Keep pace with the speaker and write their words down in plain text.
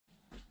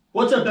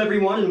What's up,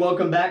 everyone, and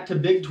welcome back to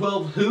Big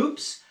 12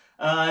 Hoops.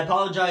 I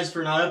apologize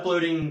for not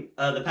uploading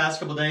the past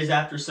couple days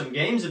after some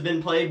games have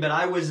been played, but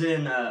I was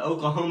in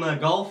Oklahoma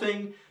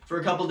golfing for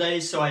a couple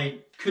days, so I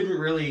couldn't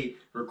really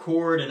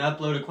record and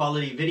upload a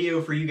quality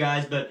video for you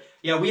guys. But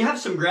yeah, we have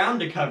some ground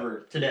to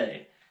cover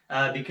today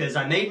because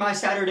I made my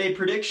Saturday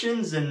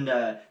predictions, and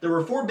there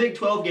were 4 Big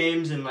 12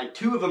 games, and like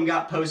 2 of them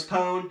got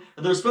postponed.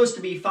 There were supposed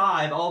to be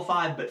 5, all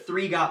 5, but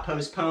 3 got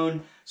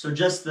postponed. So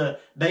just the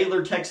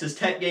Baylor-Texas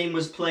Tech game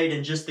was played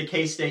and just the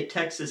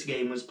K-State-Texas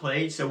game was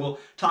played. So we'll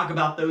talk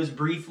about those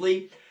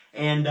briefly.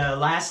 And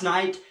last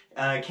night,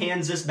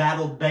 Kansas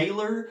battled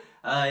Baylor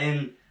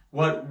in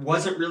what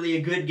wasn't really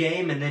a good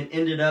game and then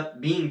ended up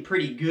being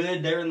pretty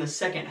good there in the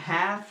second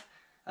half.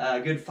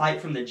 Good fight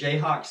from the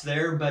Jayhawks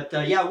there. But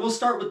yeah, we'll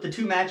start with the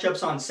 2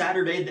 matchups on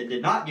Saturday that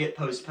did not get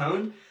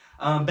postponed.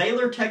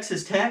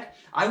 Baylor-Texas Tech.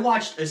 I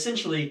watched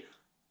essentially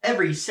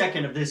every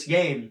second of this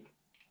game.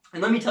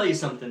 And let me tell you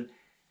something.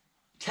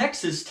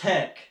 Texas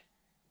Tech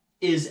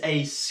is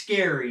a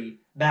scary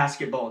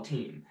basketball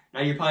team.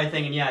 Now you're probably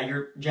thinking,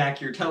 yeah,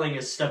 Jack, you're telling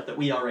us stuff that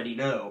we already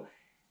know.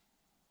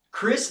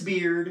 Chris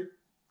Beard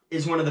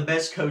is one of the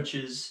best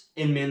coaches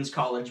in men's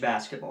college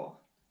basketball.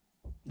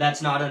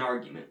 That's not an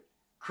argument.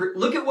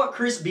 Look at what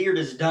Chris Beard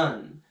has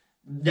done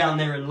down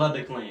there in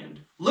Lubbock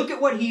land. Look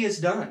at what he has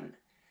done.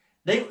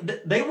 They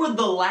were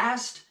the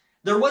last,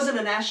 there wasn't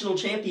a national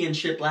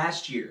championship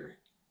last year.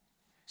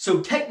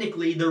 So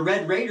technically, the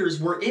Red Raiders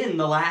were in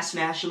the last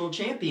national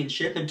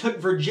championship and took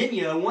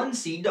Virginia a 1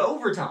 seed to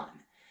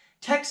overtime.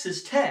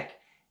 Texas Tech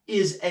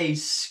is a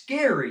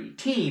scary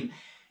team.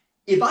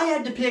 If I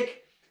had to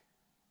pick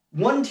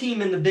one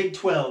team in the Big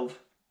 12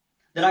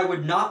 that I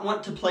would not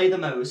want to play the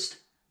most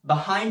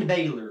behind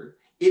Baylor,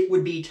 it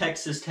would be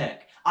Texas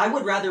Tech. I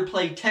would rather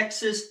play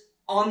Texas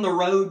on the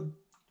road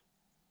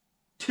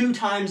 2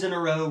 times in a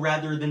row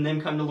rather than them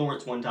come to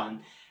Lawrence 1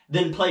 time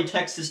than play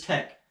Texas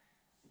Tech.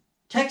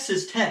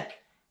 Texas Tech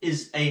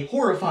is a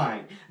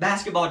horrifying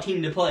basketball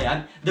team to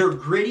play. They're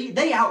gritty.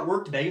 They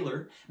outworked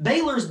Baylor.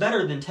 Baylor's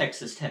better than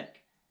Texas Tech.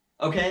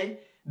 Okay?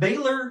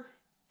 Baylor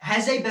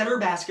has a better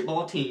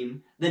basketball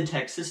team than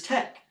Texas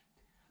Tech.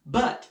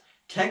 But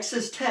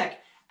Texas Tech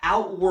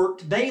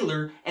outworked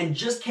Baylor and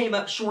just came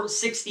up short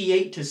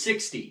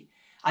 68-60.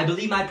 I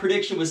believe my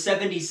prediction was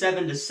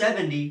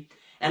 77-70.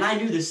 And I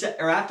knew this,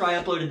 or after I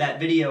uploaded that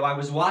video, I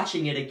was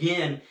watching it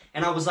again,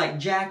 and I was like,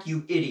 Jack,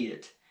 you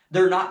idiot.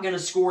 They're not going to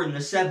score in the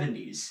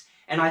 70s.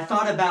 And I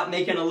thought about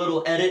making a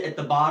little edit at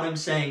the bottom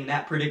saying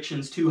that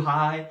prediction's too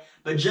high.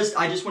 But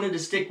I just wanted to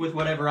stick with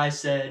whatever I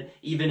said,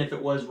 even if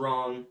it was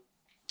wrong.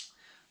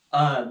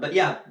 But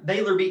yeah,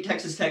 Baylor beat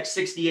Texas Tech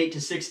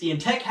 68-60. And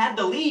Tech had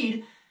the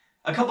lead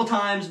a couple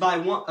times by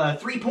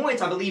 3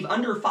 points, I believe,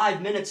 under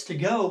 5 minutes to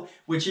go.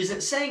 Which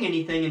isn't saying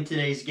anything in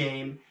today's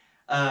game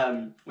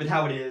with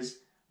how it is.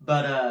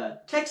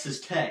 But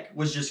Texas Tech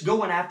was just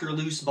going after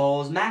loose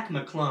balls. Mac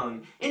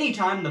McClung,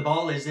 anytime the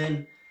ball is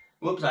in...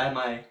 Whoops, I had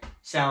my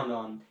sound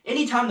on.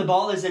 Anytime the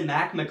ball is in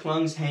Mac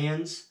McClung's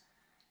hands,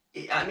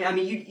 I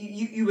mean,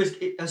 you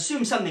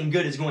assume something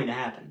good is going to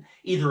happen.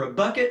 Either a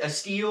bucket, a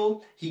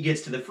steal, he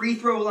gets to the free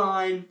throw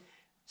line.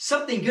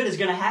 Something good is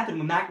going to happen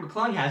when Mac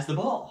McClung has the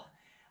ball.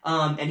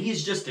 And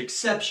he's just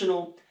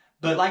exceptional.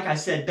 But like I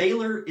said,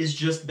 Baylor is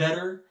just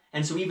better.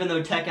 And so even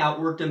though Tech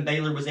outworked them,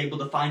 Baylor was able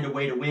to find a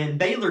way to win.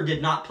 Baylor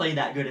did not play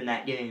that good in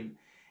that game.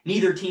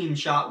 Neither team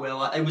shot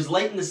well. It was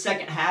late in the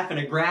second half and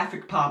a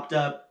graphic popped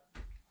up.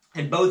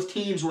 And both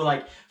teams were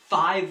like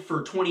 5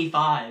 for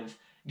 25,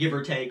 give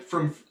or take,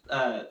 from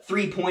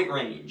 3-point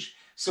range.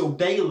 So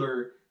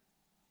Baylor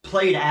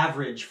played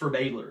average for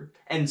Baylor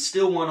and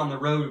still won on the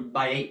road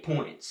by 8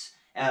 points.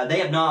 They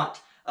have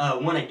not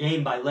won a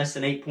game by less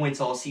than 8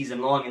 points all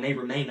season long, and they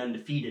remain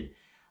undefeated.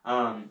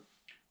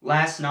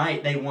 Last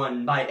night, they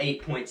won by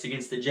 8 points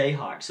against the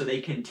Jayhawks, so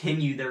they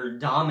continue their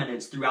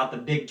dominance throughout the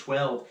Big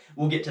 12.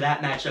 We'll get to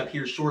that matchup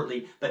here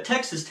shortly. But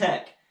Texas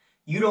Tech,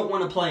 you don't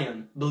want to play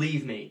them,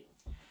 believe me.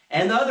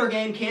 And the other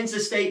game,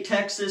 Kansas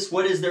State-Texas,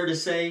 what is there to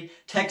say?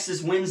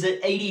 Texas wins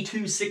it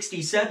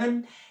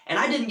 82-67. And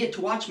I didn't get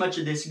to watch much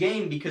of this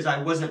game because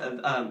I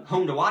wasn't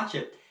home to watch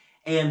it.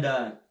 And,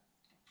 I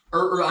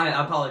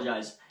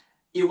apologize.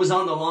 It was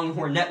on the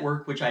Longhorn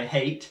Network, which I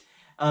hate.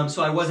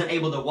 So I wasn't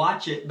able to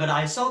watch it, but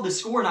I saw the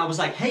score and I was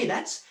like, hey,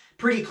 that's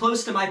pretty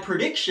close to my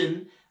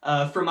prediction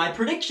for my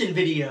prediction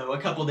video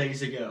a couple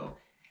days ago.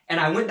 And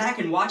I went back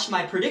and watched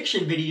my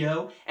prediction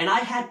video, and I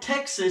had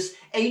Texas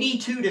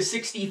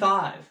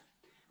 82-65.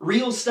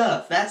 Real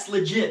stuff. That's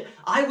legit.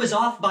 I was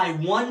off by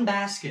 1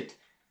 basket.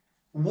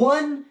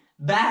 1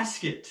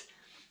 basket.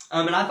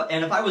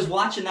 And if I was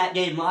watching that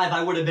game live,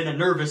 I would have been a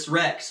nervous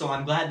wreck, so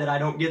I'm glad that I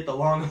don't get the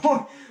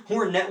Longhorn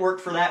Network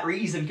for that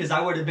reason, because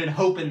I would have been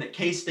hoping that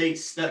K-State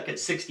stuck at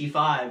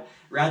 65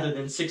 rather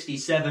than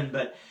 67.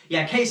 But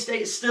yeah,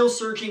 K-State's still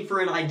searching for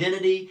an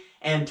identity,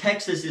 and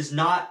Texas is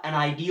not an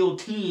ideal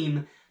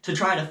team to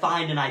try to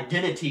find an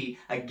identity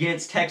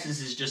against.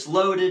 Texas is just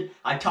loaded.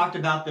 I talked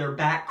about their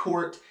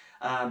backcourt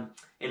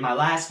In my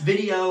last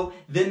video,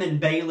 them and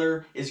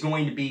Baylor is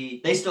going to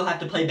be, they still have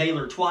to play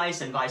Baylor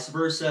twice and vice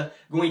versa,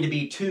 going to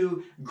be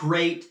two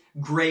great,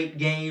 great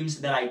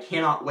games that I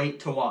cannot wait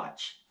to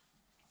watch.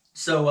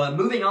 So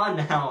moving on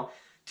now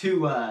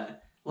to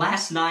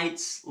last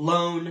night's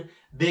lone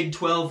Big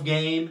 12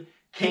 game,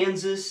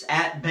 Kansas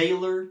at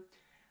Baylor.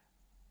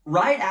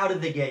 Right out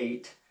of the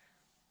gate,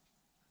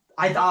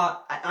 I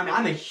thought,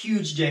 I'm a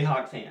huge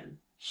Jayhawk fan,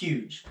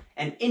 huge.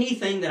 And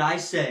anything that I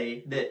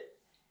say that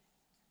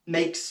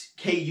makes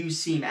KU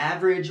seem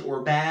average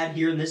or bad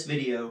here in this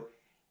video,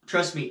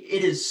 trust me,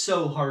 it is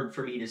so hard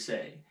for me to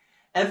say.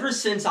 Ever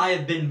since I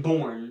have been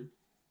born,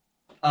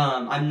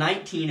 I'm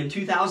 19, in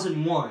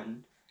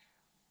 2001,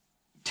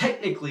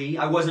 technically,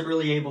 I wasn't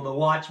really able to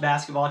watch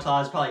basketball until I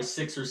was probably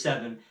 6 or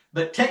 7,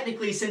 but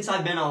technically, since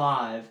I've been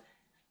alive,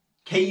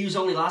 KU's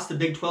only lost the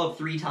Big 12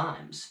 3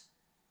 times.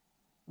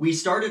 We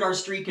started our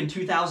streak in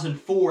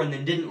 2004 and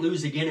then didn't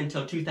lose again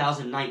until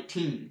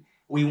 2019.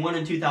 We won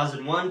in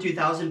 2001,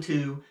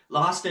 2002,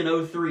 lost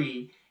in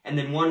 03, and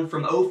then won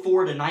from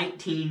 04 to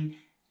 19,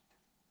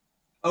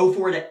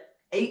 04 to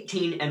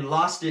 18, and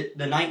lost it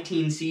the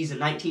 19-20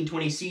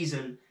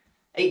 season,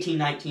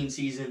 18-19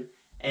 season,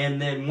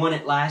 and then won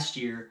it last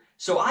year.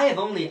 So I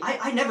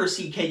never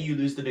see KU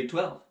lose the Big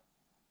 12.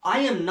 I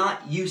am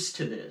not used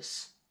to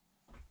this.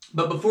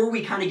 But before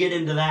we kind of get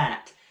into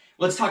that,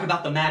 let's talk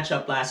about the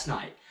matchup last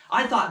night.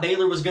 I thought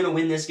Baylor was going to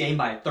win this game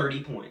by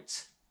 30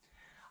 points.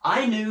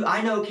 I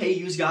know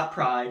KU's got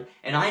pride,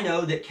 and I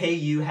know that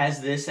KU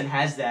has this and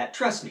has that.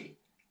 Trust me,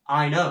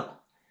 I know.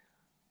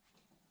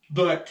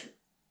 But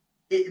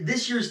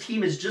this year's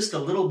team is just a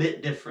little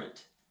bit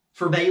different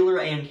for Baylor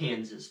and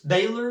Kansas.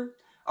 Baylor,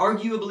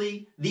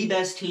 arguably the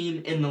best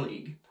team in the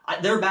league.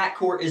 Their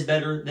backcourt is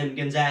better than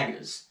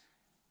Gonzaga's.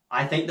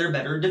 I think they're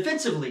better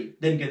defensively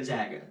than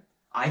Gonzaga.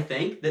 I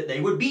think that they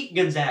would beat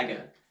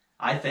Gonzaga.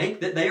 I think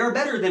that they are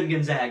better than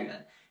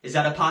Gonzaga. Is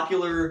that a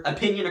popular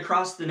opinion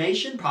across the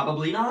nation?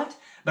 Probably not.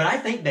 But I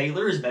think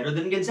Baylor is better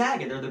than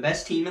Gonzaga. They're the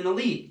best team in the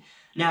league.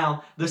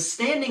 Now, the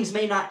standings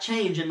may not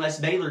change unless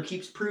Baylor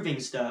keeps proving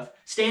stuff.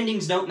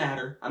 Standings don't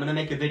matter. I'm going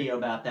to make a video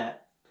about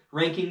that.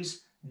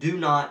 Rankings do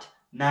not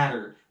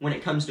matter when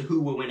it comes to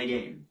who will win a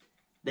game.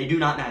 They do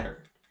not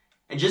matter.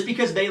 And just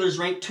because Baylor's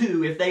ranked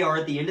 2, if they are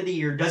at the end of the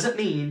year, doesn't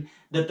mean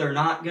that they're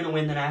not going to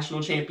win the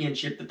national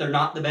championship, that they're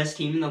not the best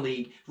team in the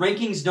league.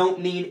 Rankings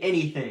don't mean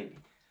anything.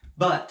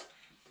 But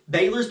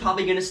Baylor's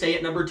probably going to stay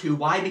at number 2.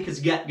 Why? Because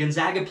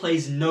Gonzaga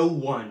plays no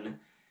one.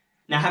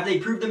 Now, have they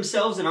proved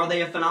themselves and are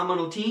they a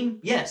phenomenal team?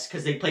 Yes,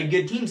 because they played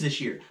good teams this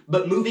year.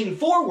 But moving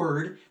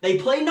forward, they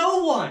play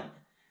no one.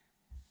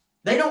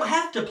 They don't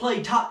have to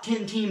play top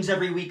 10 teams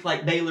every week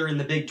like Baylor in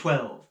the Big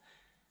 12.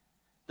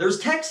 There's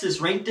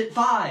Texas ranked at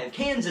 5,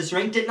 Kansas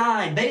ranked at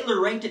 9,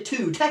 Baylor ranked at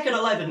 2, Tech at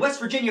 11,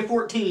 West Virginia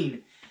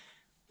 14.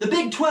 The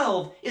Big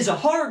 12 is a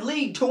hard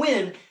league to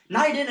win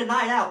night in and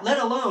night out, let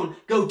alone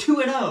go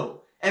 2-0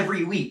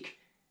 every week.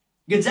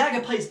 Gonzaga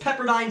plays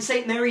Pepperdine,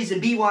 St. Mary's,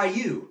 and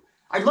BYU.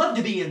 I'd love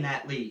to be in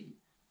that league.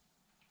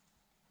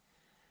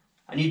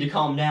 I need to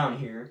calm down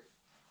here.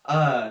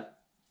 Where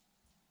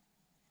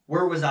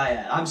was I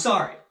at? I'm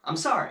sorry.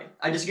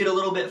 I just get a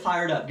little bit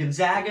fired up.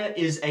 Gonzaga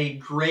is a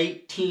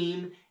great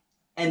team,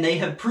 and they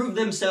have proved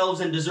themselves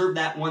and deserve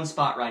that 1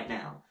 spot right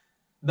now.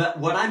 But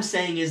what I'm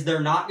saying is they're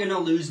not going to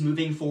lose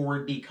moving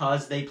forward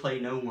because they play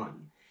no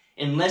one.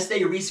 Unless they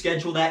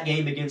reschedule that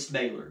game against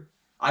Baylor.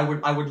 I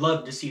would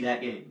love to see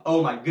that game.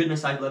 Oh my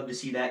goodness, I'd love to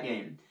see that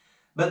game.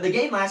 But the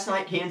game last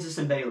night, Kansas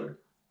and Baylor,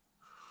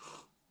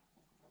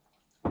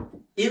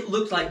 it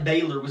looked like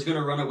Baylor was going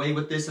to run away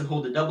with this and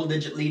hold a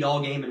double-digit lead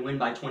all game and win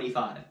by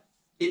 25.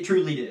 It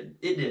truly did.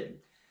 It did.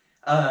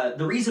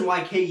 The reason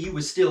why KU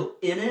was still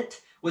in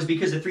it was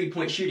because of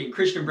three-point shooting.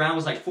 Christian Brown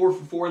was like 4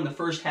 for 4 in the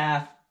first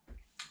half.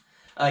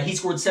 He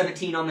scored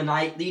 17 on the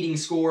night, leading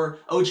scorer.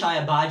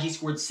 Ochai Agbaji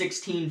scored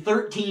 16,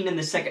 13 in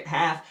the second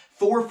half,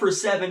 4 for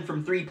 7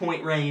 from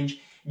three-point range.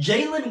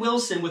 Jalen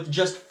Wilson with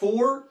just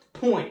 4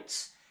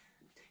 points.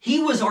 He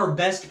was our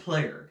best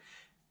player.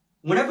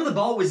 Whenever the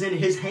ball was in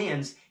his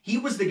hands, he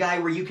was the guy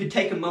where you could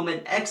take a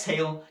moment,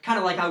 exhale, kind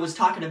of like I was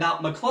talking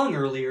about McClung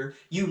earlier.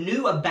 You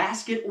knew a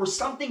basket or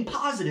something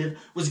positive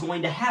was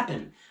going to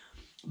happen.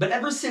 But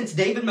ever since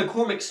David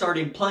McCormick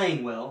started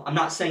playing well, I'm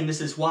not saying this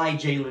is why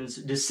Jalen's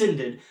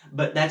descended,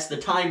 but that's the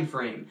time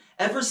frame.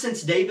 Ever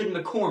since David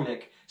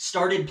McCormick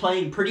started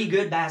playing pretty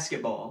good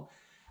basketball,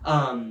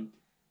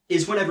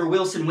 is whenever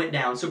Wilson went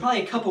down. So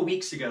probably a couple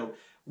weeks ago,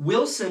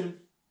 Wilson,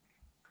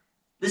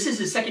 this is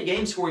his second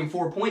game scoring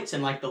 4 points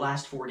in like the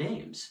last 4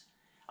 games.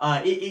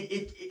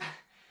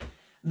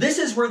 This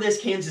is where this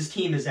Kansas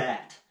team is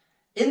at.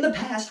 In the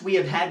past, we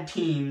have had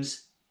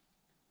teams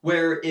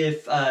where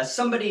if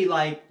somebody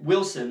like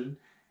Wilson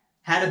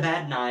had a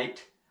bad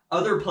night,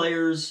 other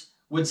players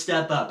would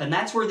step up. And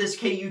that's where this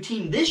KU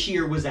team this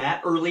year was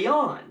at early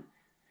on.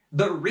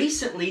 But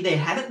recently, they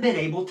haven't been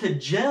able to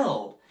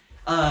gel.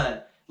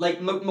 Like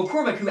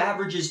McCormick, who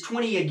averages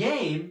 20 a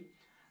game,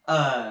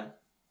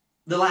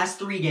 the last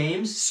 3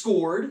 games,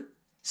 scored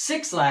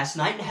 6 last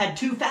night and had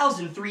 2 fouls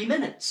in 3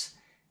 minutes.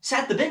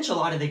 sat the bench a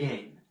lot of the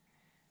game.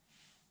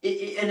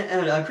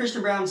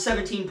 Christian Braun,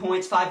 17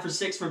 points, 5 for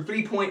 6 from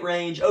three-point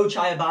range.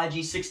 Ochai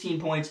Agbaji,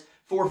 16 points,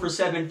 4 for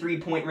 7,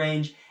 three-point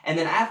range. And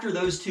then after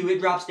those two, it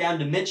drops down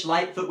to Mitch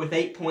Lightfoot with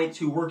 8 points,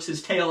 who works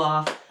his tail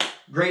off.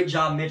 Great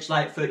job, Mitch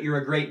Lightfoot. You're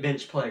a great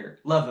bench player.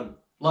 Love him.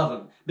 Love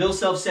him. Bill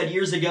Self said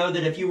years ago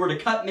that if you were to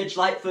cut Mitch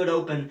Lightfoot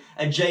open,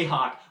 a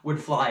Jayhawk would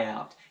fly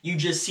out. You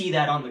just see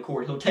that on the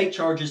court. He'll take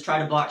charges, try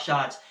to block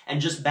shots,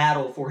 and just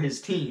battle for his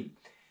team.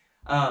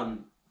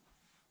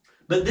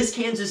 But this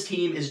Kansas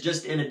team is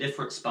just in a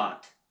different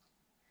spot.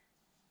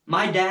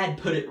 My dad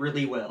put it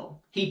really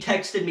well. He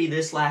texted me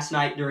this last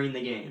night during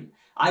the game.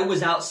 I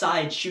was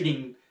outside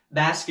shooting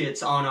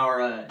baskets on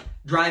our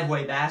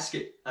driveway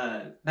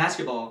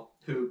basketball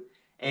hoop,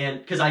 and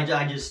because I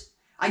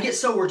get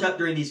so worked up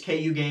during these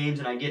KU games,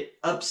 and I get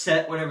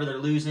upset whenever they're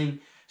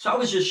losing. So I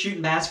was just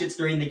shooting baskets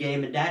during the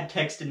game, and Dad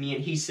texted me,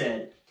 and he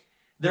said,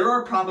 there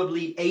are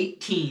probably 8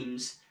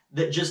 teams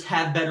that just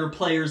have better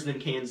players than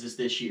Kansas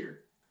this year.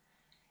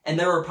 And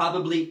there are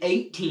probably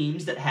 8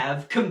 teams that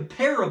have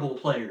comparable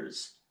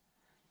players.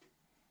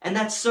 And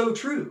that's so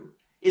true.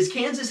 Is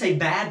Kansas a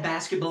bad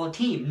basketball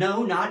team?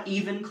 No, not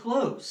even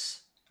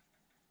close.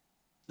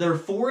 They're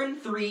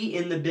 4-3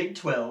 in the Big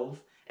 12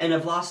 and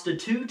have lost to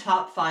 2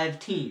 top 5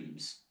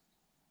 teams.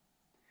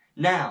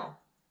 Now,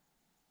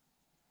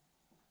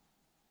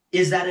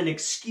 is that an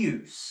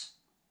excuse?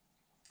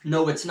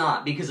 No, it's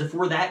not, because if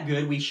we're that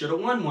good, we should have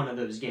won one of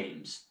those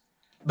games.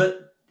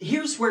 But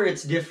here's where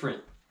it's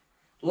different.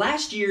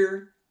 Last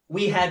year,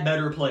 we had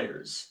better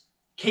players.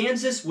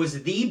 Kansas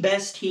was the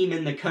best team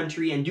in the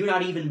country, and do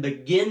not even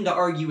begin to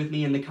argue with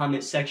me in the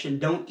comment section.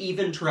 Don't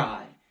even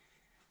try.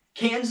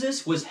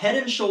 Kansas was head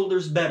and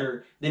shoulders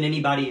better than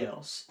anybody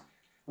else.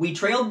 We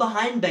trailed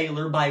behind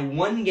Baylor by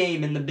 1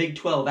 game in the Big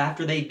 12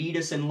 after they beat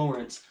us in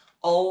Lawrence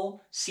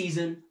all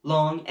season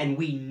long, and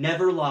we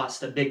never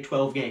lost a Big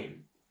 12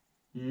 game.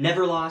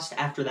 Never lost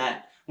after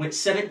that. Went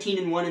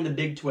 17-1 in the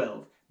Big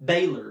 12.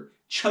 Baylor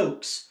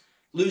chokes.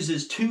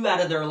 Loses 2 out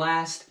of their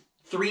last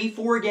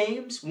 3-4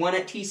 games. 1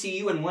 at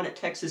TCU and 1 at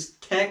Texas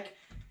Tech.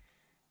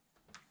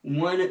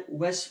 1 at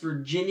West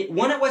Virginia.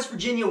 1 at West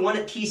Virginia, 1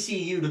 at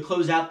TCU to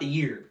close out the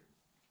year.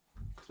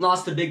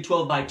 Lost the Big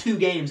 12 by 2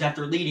 games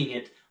after leading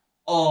it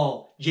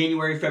all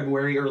January,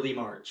 February, early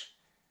March.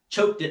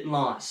 Choked it and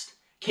lost.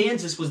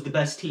 Kansas was the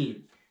best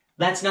team.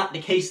 That's not the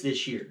case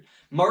this year.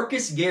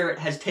 Marcus Garrett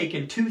has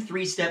taken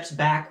 2-3 steps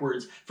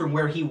backwards from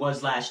where he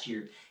was last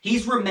year.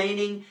 He's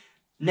remaining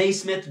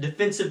Naismith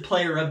Defensive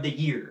Player of the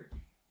Year.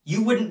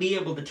 You wouldn't be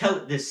able to tell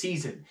it this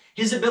season.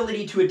 His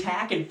ability to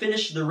attack and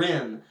finish the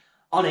rim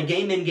on a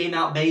game-in,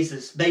 game-out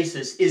basis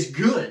is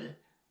good.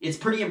 It's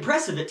pretty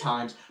impressive at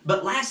times,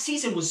 but last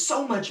season was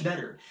so much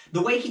better.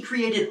 The way he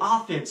created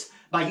offense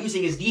by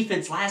using his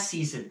defense last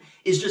season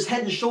is just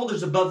head and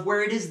shoulders above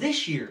where it is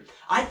this year.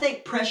 I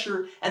think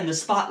pressure and the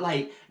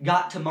spotlight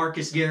got to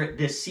Marcus Garrett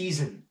this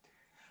season.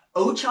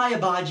 Ochai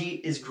Agbaji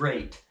is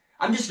great.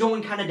 I'm just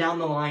going kind of down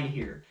the line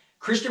here.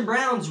 Christian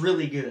Braun's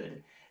really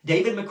good.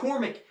 David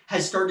McCormick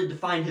has started to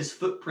find his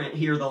footprint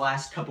here the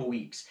last couple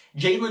weeks.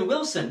 Jalen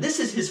Wilson, this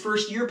is his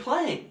first year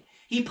playing.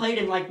 He played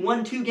in like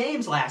 1-2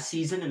 games last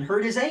season and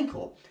hurt his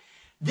ankle.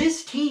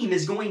 This team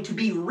is going to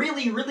be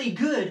really, really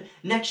good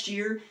next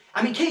year.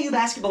 I mean, KU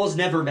basketball is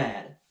never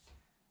bad.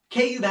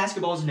 KU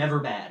basketball is never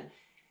bad.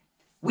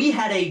 We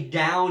had a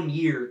down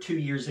year 2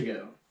 years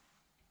ago.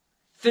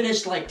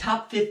 Finished like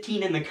top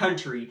 15 in the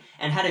country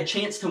and had a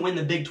chance to win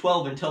the Big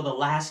 12 until the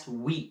last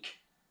week.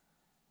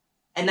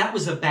 And that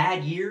was a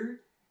bad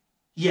year?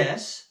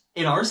 Yes,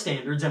 in our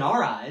standards, in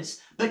our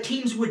eyes, but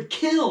teams would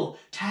kill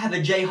to have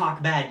a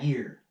Jayhawk bad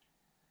year.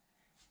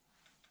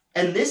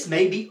 And this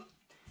may be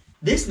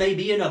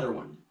another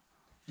one.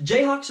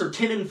 Jayhawks are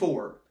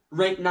 10-4,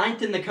 ranked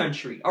 9th in the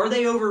country. Are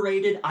they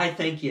overrated? I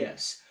think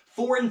yes.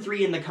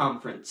 4-3 in the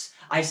conference.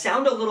 I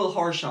sound a little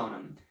harsh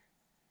on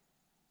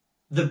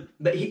them.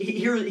 But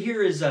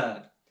here's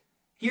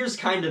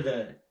kind of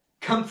the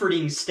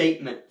comforting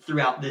statement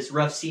throughout this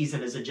rough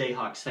season as a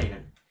Jayhawks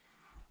fan.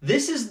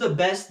 This is the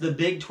best the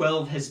Big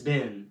 12 has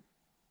been,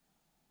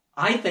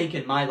 I think,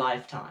 in my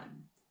lifetime.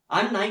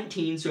 I'm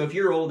 19, so if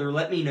you're older,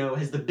 let me know.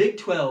 Has the Big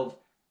 12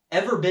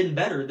 ever been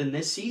better than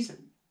this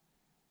season?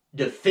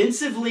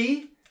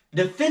 Defensively,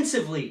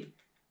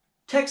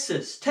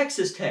 Texas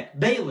Tech,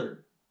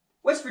 Baylor,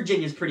 West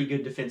Virginia's pretty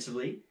good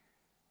defensively.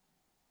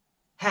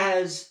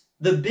 Has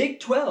the Big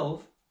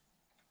 12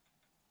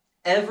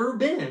 ever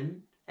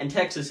been, and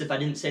Texas, if I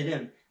didn't say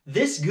them,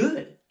 this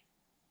good?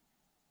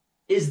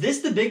 Is this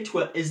the Big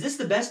 12? Is this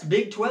the best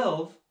Big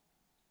 12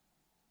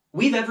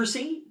 we've ever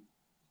seen?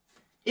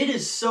 It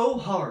is so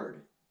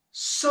hard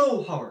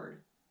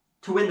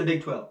to win the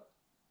Big 12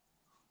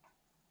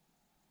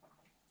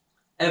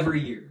 every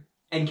year.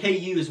 And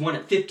KU has won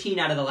it 15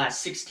 out of the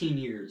last 16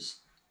 years.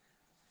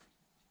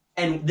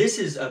 And this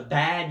is a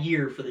bad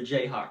year for the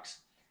Jayhawks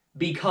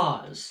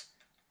because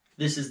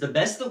this is the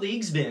best the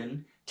league's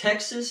been.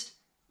 Texas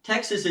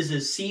is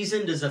as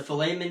seasoned as a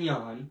filet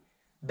mignon.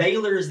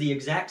 Baylor is the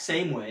exact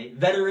same way.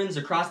 Veterans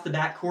across the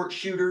backcourt,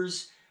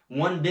 shooters,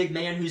 one big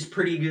man who's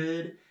pretty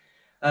good.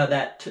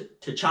 That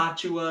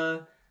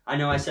T'Chachua, I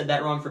know I said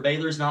that wrong for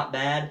Baylor, is not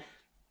bad.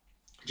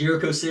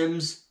 Jericho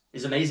Sims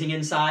is amazing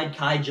inside.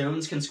 Kai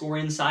Jones can score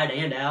inside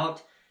and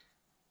out.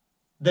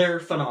 They're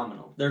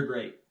phenomenal. They're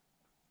great.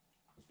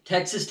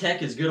 Texas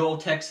Tech is good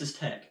old Texas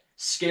Tech.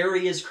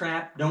 Scary as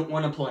crap. Don't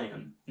want to play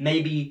them.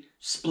 Maybe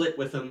split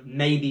with them.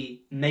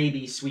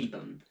 Maybe sweep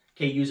them.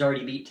 KU's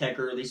already beat Tech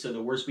early, so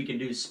the worst we can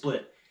do is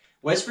split.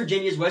 West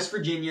Virginia's West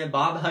Virginia.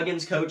 Bob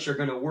Huggins' coach are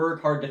going to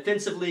work hard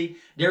defensively.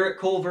 Derek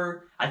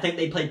Culver, I think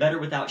they play better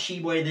without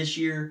Sheboy this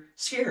year.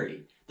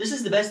 Scary. This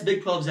is the best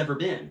Big 12's ever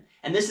been.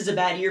 And this is a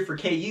bad year for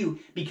KU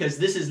because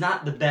this is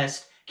not the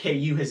best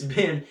KU has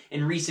been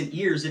in recent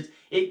years.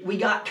 We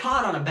got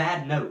caught on a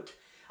bad note.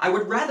 I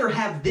would rather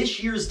have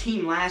this year's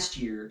team last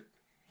year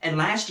and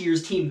last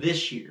year's team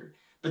this year.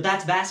 But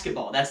that's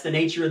basketball. That's the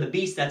nature of the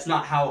beast. That's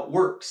not how it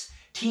works.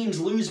 Teams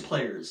lose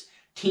players.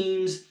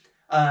 Teams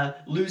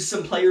lose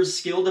some players'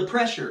 skill to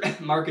pressure.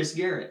 Marcus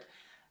Garrett.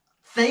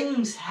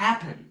 Things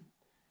happen.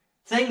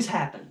 Things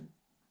happen.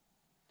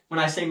 When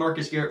I say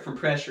Marcus Garrett from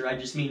pressure, I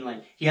just mean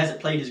like he hasn't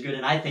played as good,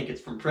 and I think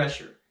it's from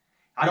pressure.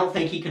 I don't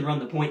think he can run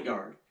the point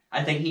guard.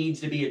 I think he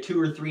needs to be a 2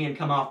 or 3 and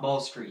come off ball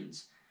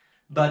screens.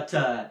 But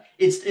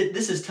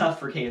this is tough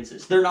for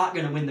Kansas. They're not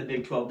going to win the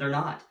Big 12. They're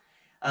not.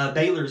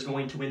 Baylor's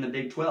going to win the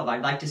Big 12.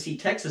 I'd like to see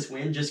Texas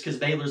win just because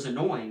Baylor's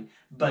annoying,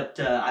 but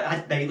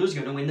Baylor's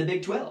going to win the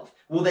Big 12.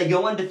 Will they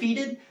go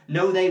undefeated?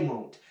 No, they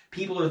won't.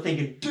 People are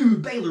thinking,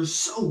 dude, Baylor's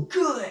so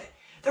good.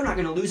 They're not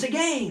going to lose a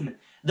game.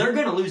 They're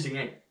going to lose a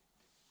game.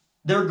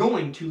 They're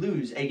going to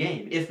lose a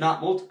game, if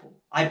not multiple.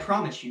 I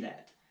promise you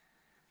that.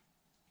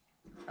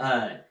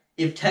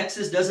 If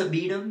Texas doesn't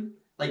beat them,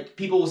 like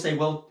people will say,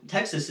 well,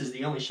 Texas is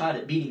the only shot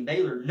at beating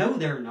Baylor. No,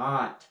 they're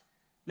not.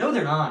 No,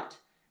 they're not.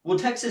 Will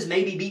Texas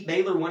maybe beat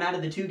Baylor 1 out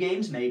of the 2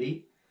 games?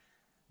 Maybe.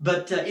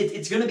 But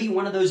it's going to be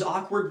one of those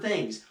awkward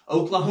things.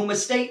 Oklahoma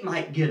State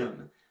might get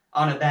them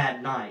on a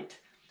bad night.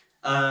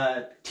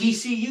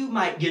 TCU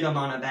might get them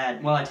on a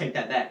bad... Well, I take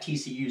that back.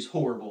 TCU's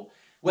horrible.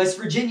 West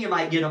Virginia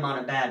might get them on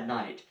a bad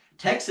night.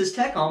 Texas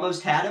Tech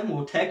almost had them.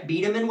 Will Tech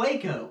beat them in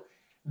Waco?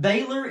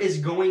 Baylor is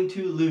going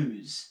to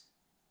lose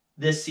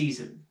this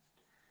season.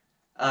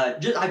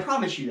 I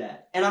promise you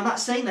that. And I'm not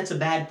saying that's a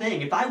bad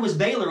thing. If I was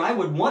Baylor, I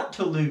would want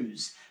to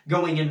lose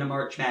going into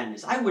March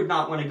Madness. I would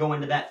not want to go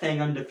into that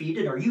thing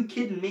undefeated. Are you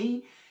kidding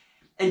me?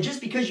 And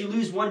just because you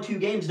lose 1-2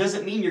 games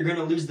doesn't mean you're going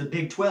to lose the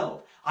Big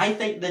 12. I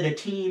think that a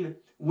team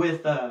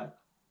with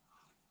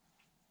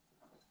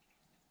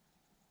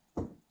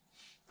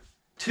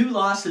 2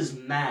 losses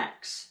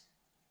max,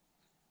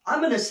 I'm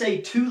going to say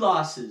 2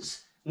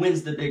 losses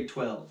wins the Big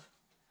 12.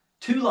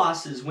 2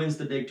 losses wins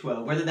the Big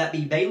 12. Whether that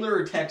be Baylor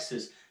or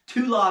Texas,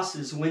 2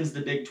 losses wins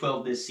the Big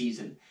 12 this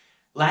season.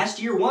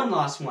 Last year, 1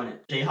 loss won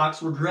it.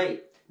 Jayhawks were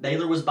great.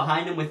 Baylor was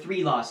behind them with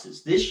 3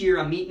 losses. This year,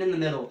 I'm meeting in the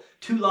middle.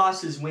 2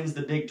 losses wins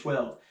the Big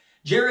 12.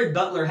 Jared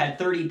Butler had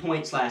 30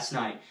 points last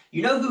night.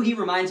 You know who he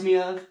reminds me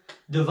of?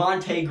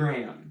 Devontae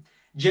Graham.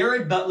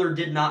 Jared Butler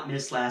did not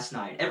miss last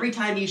night. Every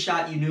time he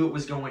shot, you knew it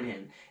was going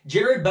in.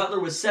 Jared Butler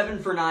was 7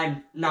 for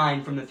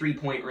 9 from the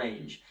 3-point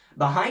range.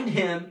 Behind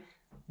him,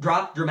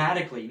 dropped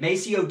dramatically.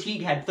 Maceo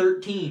Teague had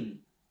 13.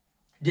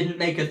 Didn't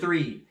make a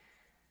 3.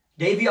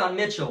 Davion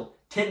Mitchell,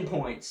 10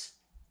 points.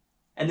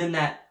 And then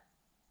that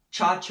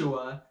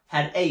Chachua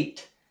had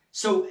 8.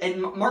 So,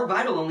 and Mark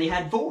Vidal only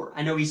had 4.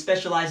 I know he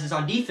specializes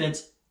on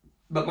defense,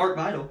 but Mark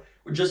Vidal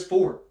were just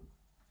 4.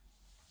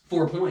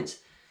 4 points.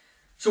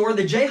 So are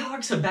the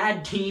Jayhawks a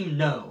bad team?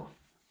 No.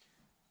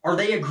 Are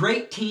they a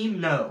great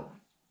team? No.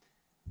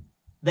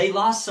 They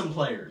lost some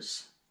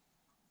players.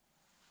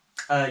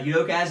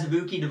 Udoka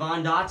Azubuike,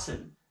 Devon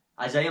Dotson,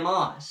 Isaiah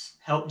Moss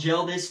helped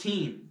gel this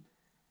team.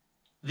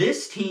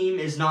 This team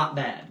is not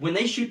bad. When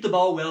they shoot the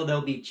ball well,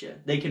 they'll beat you.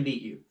 They can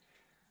beat you.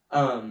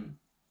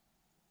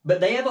 But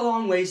they have a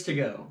long ways to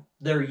go.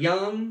 They're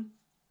young.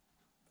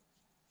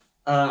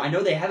 I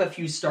know they have a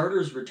few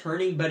starters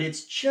returning, but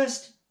it's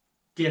just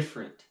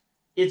different.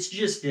 It's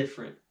just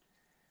different.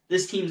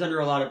 This team's under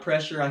a lot of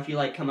pressure, I feel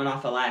like, coming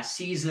off of last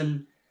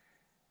season.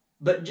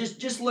 But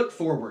just look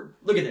forward.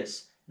 Look at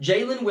this.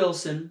 Jalen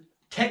Wilson,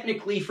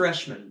 technically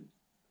freshman,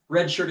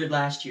 redshirted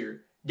last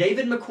year.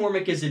 David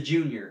McCormick is a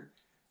junior.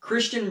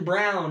 Christian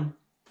Brown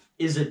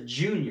is a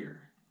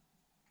junior.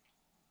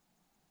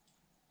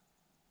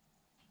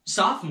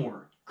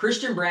 Sophomore.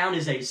 Christian Brown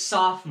is a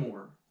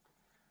sophomore.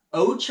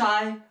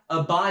 Ochai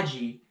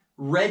Agbaji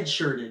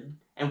redshirted,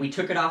 and we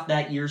took it off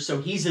that year, so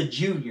he's a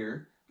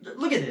junior.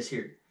 Look at this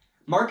here.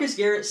 Marcus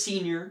Garrett,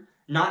 senior,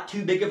 not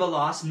too big of a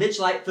loss. Mitch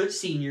Lightfoot,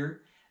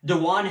 senior.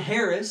 DeJuan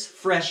Harris,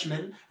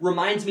 freshman,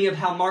 reminds me of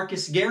how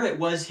Marcus Garrett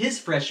was his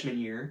freshman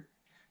year.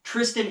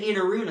 Tristan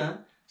Inaruna,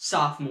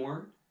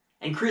 sophomore.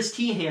 And Chris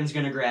Teahan's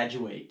going to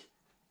graduate.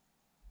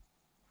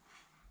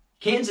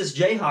 Kansas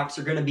Jayhawks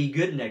are going to be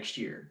good next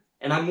year.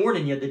 And I'm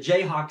warning you, the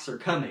Jayhawks are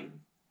coming.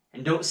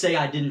 And don't say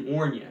I didn't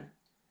warn you.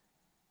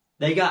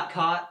 They got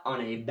caught on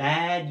a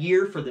bad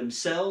year for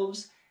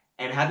themselves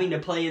and having to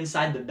play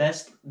inside the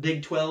best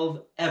Big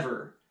 12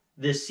 ever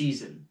this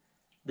season.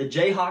 The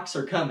Jayhawks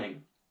are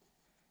coming.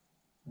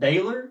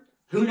 Baylor,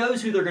 who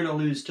knows who they're going to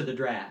lose to the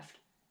draft?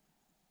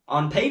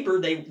 On paper,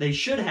 they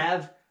should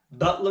have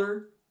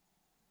Butler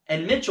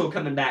and Mitchell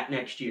coming back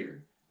next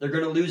year. They're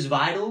going to lose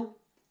Vital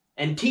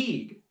and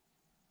Teague.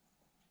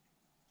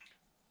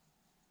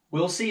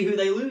 We'll see who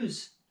they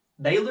lose.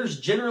 Baylor's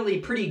generally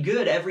pretty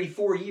good every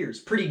 4 years.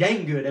 Pretty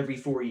dang good every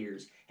 4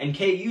 years. And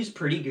KU's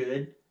pretty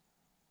good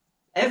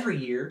every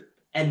year.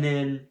 And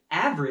then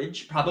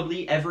average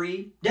probably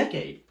every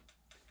decade.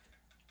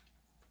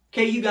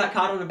 KU got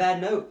caught on a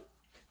bad note.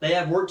 They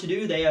have work to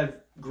do. They have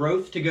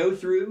growth to go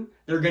through.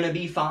 They're going to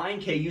be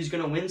fine. KU's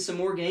going to win some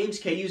more games.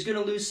 KU's going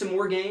to lose some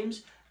more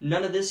games.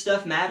 None of this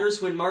stuff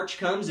matters when March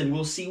comes, and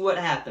we'll see what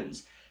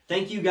happens.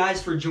 Thank you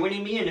guys for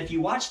joining me, and if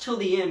you watched till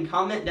the end,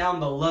 comment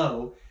down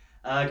below,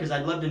 because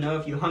I'd love to know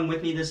if you hung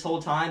with me this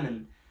whole time,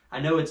 and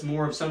I know it's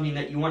more of something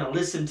that you want to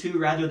listen to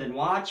rather than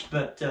watch,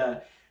 but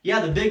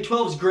yeah, the Big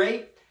 12's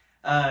great.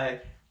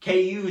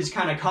 KU is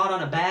kind of caught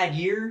on a bad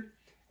year,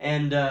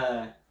 and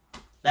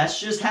that's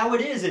just how it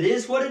is. It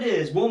is what it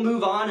is. We'll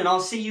move on, and I'll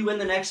see you in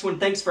the next one.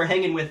 Thanks for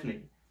hanging with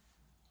me.